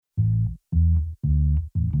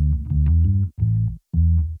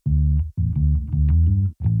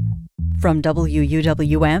From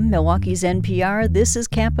WUWM, Milwaukee's NPR, this is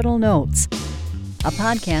Capitol Notes, a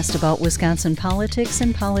podcast about Wisconsin politics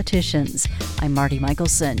and politicians. I'm Marty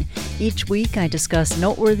Michelson. Each week I discuss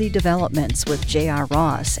noteworthy developments with J.R.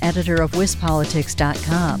 Ross, editor of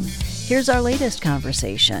WisPolitics.com. Here's our latest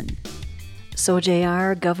conversation. So,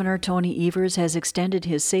 J.R., Governor Tony Evers has extended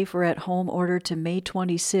his safer-at-home order to May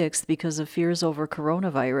 26th because of fears over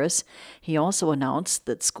coronavirus. He also announced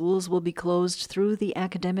that schools will be closed through the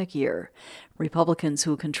academic year. Republicans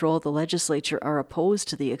who control the legislature are opposed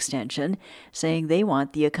to the extension, saying they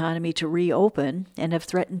want the economy to reopen and have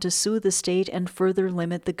threatened to sue the state and further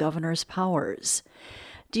limit the governor's powers.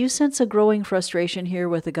 Do you sense a growing frustration here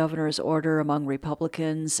with the governor's order among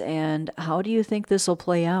Republicans, and how do you think this will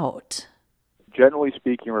play out? Generally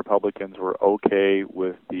speaking, Republicans were okay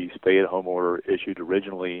with the stay-at-home order issued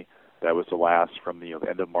originally. That was to last from the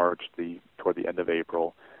end of March toward the end of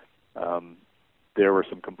April. There were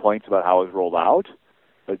some complaints about how it was rolled out,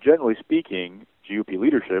 but generally speaking, GOP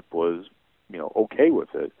leadership was okay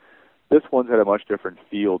with it. This one's had a much different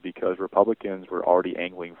feel because Republicans were already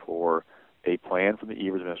angling for a plan from the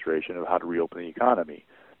Evers administration of how to reopen the economy.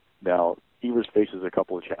 Now, Evers faces a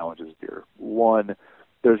couple of challenges here. One,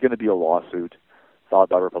 there's going to be a lawsuit filed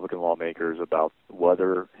by Republican lawmakers about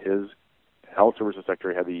whether his health services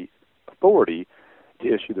secretary had the authority to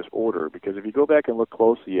issue this order. Because if you go back and look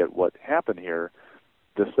closely at what happened here,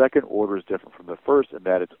 the second order is different from the first in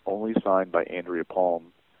that it's only signed by Andrea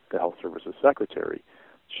Palm, the health services secretary.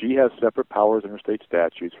 She has separate powers under state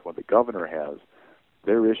statutes from what the governor has.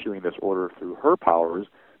 They're issuing this order through her powers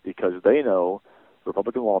because they know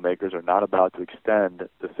Republican lawmakers are not about to extend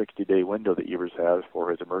the 60-day window that Evers has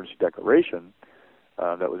for his emergency declaration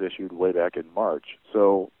that was issued way back in March.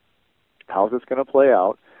 So how's this going to play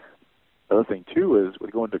out? The other thing, too, is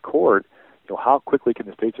with going to court, how quickly can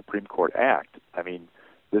the state Supreme Court act? I mean,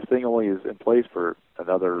 this thing only is in place for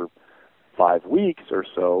another 5 weeks or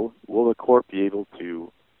so. Will the court be able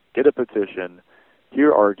to get a petition,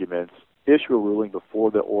 hear arguments, issue a ruling before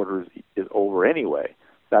the order is over anyway?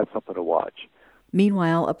 That's something to watch.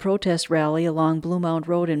 Meanwhile, a protest rally along Blue Mound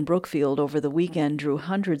Road in Brookfield over the weekend drew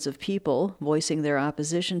hundreds of people, voicing their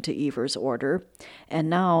opposition to Evers' order. And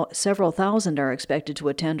now, several thousand are expected to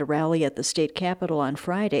attend a rally at the state capitol on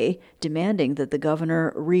Friday, demanding that the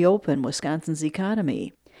governor reopen Wisconsin's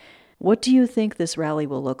economy. What do you think this rally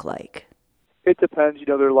will look like? It depends.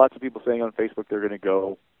 There are lots of people saying on Facebook they're going to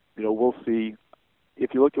go. We'll see.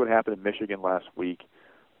 If you looked at what happened in Michigan last week,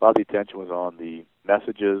 a lot of the attention was on the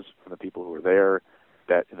messages from the people who were there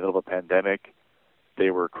that in the middle of a pandemic, they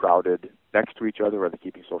were crowded next to each other, rather than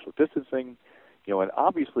keeping social distancing. And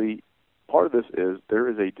obviously, part of this is there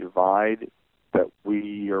is a divide that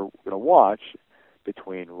we are going to watch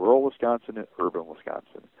between rural Wisconsin and urban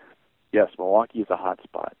Wisconsin. Yes, Milwaukee is a hot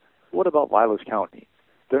spot. What about Lilas County?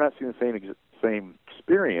 They're not seeing the same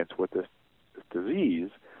experience with this disease.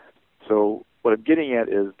 So what I'm getting at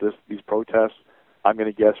is these protests, I'm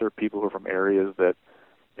going to guess, are people who are from areas that,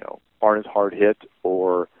 aren't as hard hit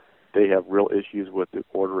or they have real issues with the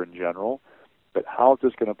order in general. But how is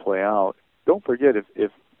this going to play out? Don't forget,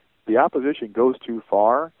 if the opposition goes too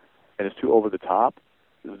far and is too over the top,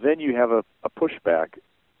 then you have a pushback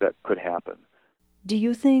that could happen. Do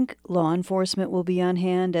you think law enforcement will be on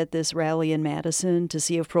hand at this rally in Madison to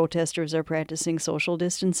see if protesters are practicing social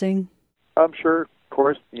distancing? I'm sure. Of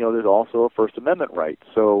course, there's also a First Amendment right.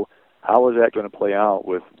 So how is that going to play out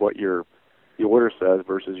with what the order says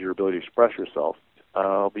versus your ability to express yourself?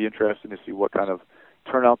 It'll be interesting to see what kind of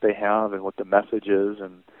turnout they have and what the message is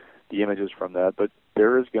and the images from that. But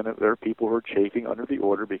there are people who are chafing under the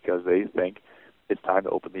order because they think it's time to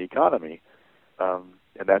open the economy.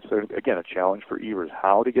 And that's, again, a challenge for Evers,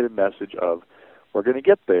 how to get a message of, we're going to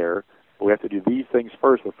get there, but we have to do these things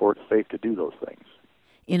first before it's safe to do those things.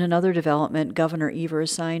 In another development, Governor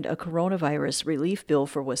Evers signed a coronavirus relief bill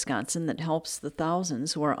for Wisconsin that helps the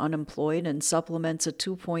thousands who are unemployed and supplements a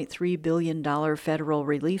 $2.3 billion federal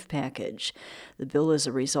relief package. The bill is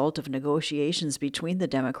a result of negotiations between the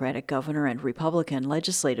Democratic governor and Republican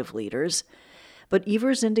legislative leaders. But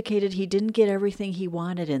Evers indicated he didn't get everything he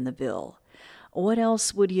wanted in the bill. What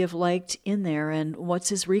else would he have liked in there, and what's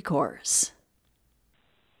his recourse?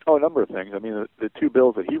 A number of things. I mean, the two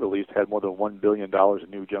bills that he released had more than $1 billion in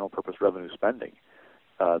new general purpose revenue spending.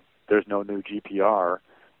 There's no new GPR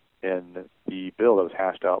in the bill that was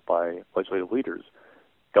hashed out by legislative leaders.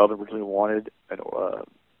 Governor originally wanted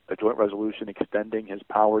a joint resolution extending his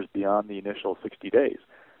powers beyond the initial 60 days.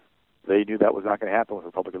 They knew that was not going to happen with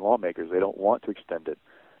Republican lawmakers. They don't want to extend it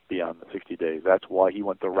beyond the 60 days. That's why he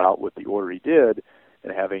went the route with the order he did,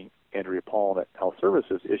 and having Andrea Palm at Health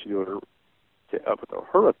Services issue the order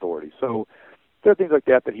her authority. So there are things like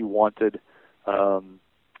that he wanted.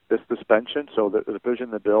 This suspension, so the provision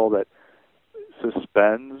in the bill that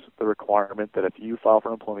suspends the requirement that if you file for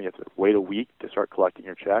unemployment, you have to wait a week to start collecting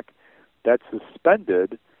your check. That's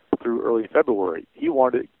suspended through early February. He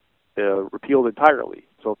wanted it repealed entirely.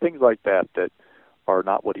 So things like that are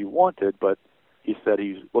not what he wanted, but he said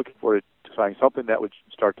he's looking forward to signing something that would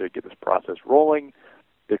start to get this process rolling.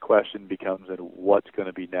 The question becomes what's going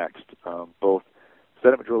to be next. Both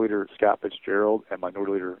Senate Majority Leader Scott Fitzgerald and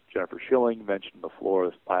Minority Leader Jennifer Schilling mentioned on the floor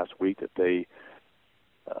this last week that they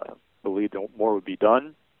believed more would be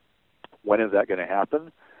done. When is that going to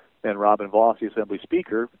happen? And Robin Vos, the Assembly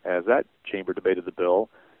Speaker, as that chamber debated the bill,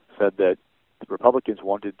 said that the Republicans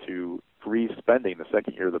wanted to freeze spending the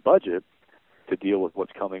second year of the budget to deal with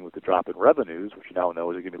what's coming with the drop in revenues, which you now know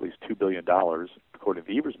is going to be at least $2 billion, according to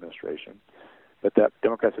the Evers administration. But that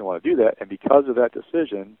Democrats didn't want to do that, and because of that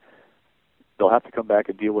decision, they'll have to come back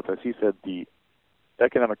and deal with, as he said, the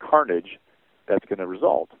economic carnage that's going to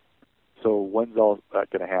result. So when's all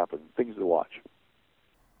that going to happen? Things to watch.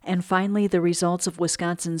 And finally, the results of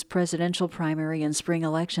Wisconsin's presidential primary and spring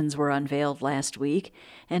elections were unveiled last week,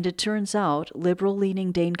 and it turns out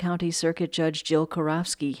liberal-leaning Dane County Circuit Judge Jill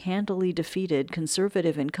Karofsky handily defeated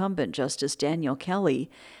conservative incumbent Justice Daniel Kelly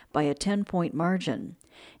by a 10-point margin.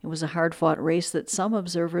 It was a hard-fought race that some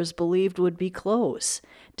observers believed would be close.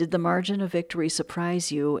 Did the margin of victory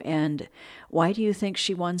surprise you, and why do you think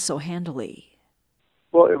she won so handily?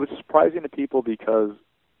 Well, it was surprising to people because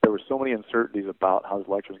there were so many uncertainties about how this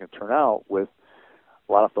election was going to turn out, with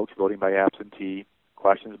a lot of folks voting by absentee,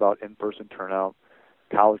 questions about in-person turnout.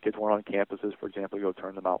 College kids weren't on campuses, for example, to go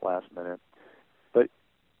turn them out last minute. But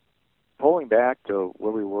pulling back to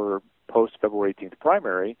where we were post-February 18th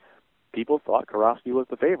primary, people thought Karofsky was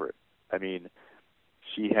the favorite. I mean,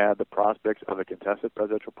 she had the prospects of a contested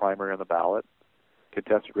presidential primary on the ballot,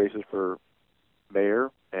 contested races for mayor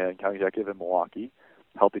and county executive in Milwaukee,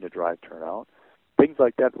 helping to drive turnout. Things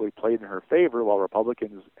like that really played in her favor, while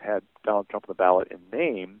Republicans had Donald Trump on the ballot in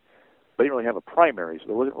name. They didn't really have a primary, so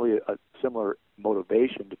there wasn't really a similar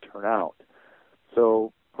motivation to turn out.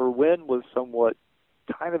 So her win was somewhat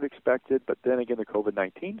kind of expected, but then again, the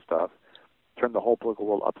COVID-19 stuff turned the whole political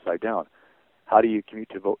world upside down. How do you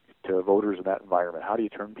commute to voters in that environment? How do you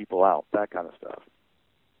turn people out? That kind of stuff.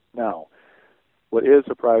 Now, what is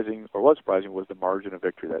surprising, or was surprising, was the margin of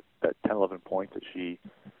victory, that 10, 11 points that she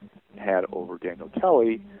had over Daniel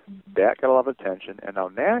Kelly. That got a lot of attention, and now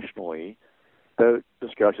nationally, the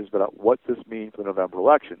discussions about what this means for the November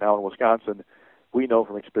election. Now in Wisconsin, we know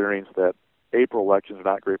from experience that April elections are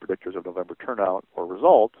not great predictors of November turnout or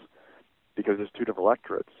results because there's two different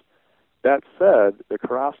electorates. That said, the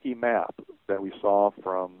Karofsky map that we saw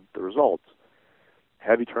from the results,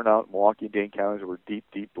 heavy turnout in Milwaukee and Dane counties were deep,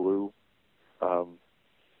 deep blue.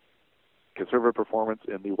 Conservative performance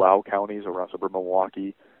in the WOW counties around suburban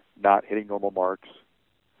Milwaukee, not hitting normal marks.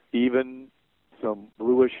 Even some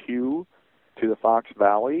bluish hue to the Fox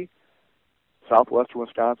Valley, southwestern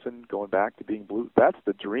Wisconsin going back to being blue. That's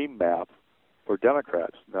the dream map for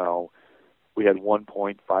Democrats. Now, we had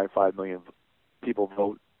 1.55 million people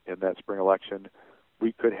vote in that spring election.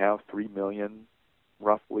 We could have 3 million,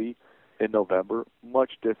 roughly, in November.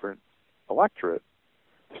 Much different electorate.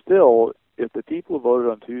 Still, if the people who voted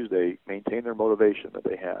on Tuesday maintain their motivation that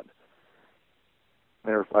they had,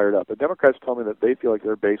 they were fired up. The Democrats told me that they feel like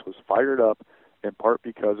their base was fired up in part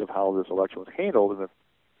because of how this election was handled, and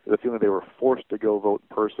the feeling they were forced to go vote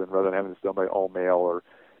in person rather than having this done by all mail or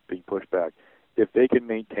being pushed back. If they can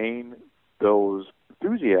maintain those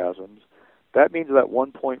enthusiasms, that means that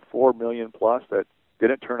 1.4 million plus that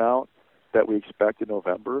didn't turn out that we expect in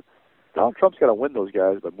November, Donald Trump's got to win those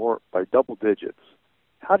guys by double digits.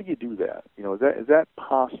 How do you do that? Is that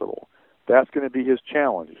possible? That's going to be his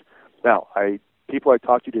challenge. Now, people I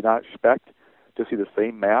talked to did not expect to see the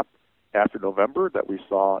same map after November that we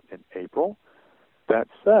saw in April. That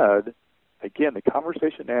said, again, the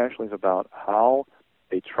conversation nationally is about how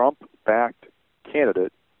a Trump-backed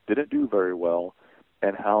candidate didn't do very well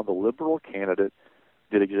and how the liberal candidate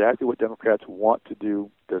did exactly what Democrats want to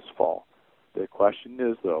do this fall. The question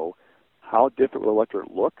is, though, how different will the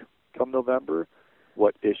electorate look come November?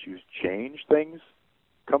 What issues change things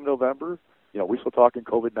come November? We still talking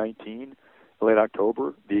COVID-19 in late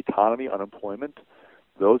October, the economy, unemployment,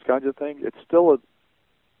 those kinds of things. It's still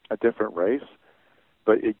a different race,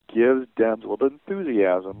 but it gives Dems a little bit of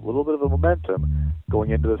enthusiasm, a little bit of a momentum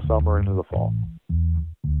going into the summer and into the fall.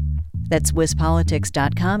 That's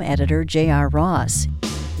WisPolitics.com editor J.R. Ross.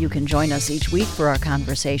 You can join us each week for our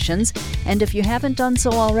conversations, and if you haven't done so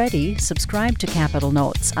already, subscribe to Capital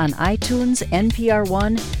Notes on iTunes, NPR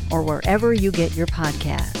One, or wherever you get your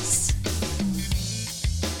podcasts.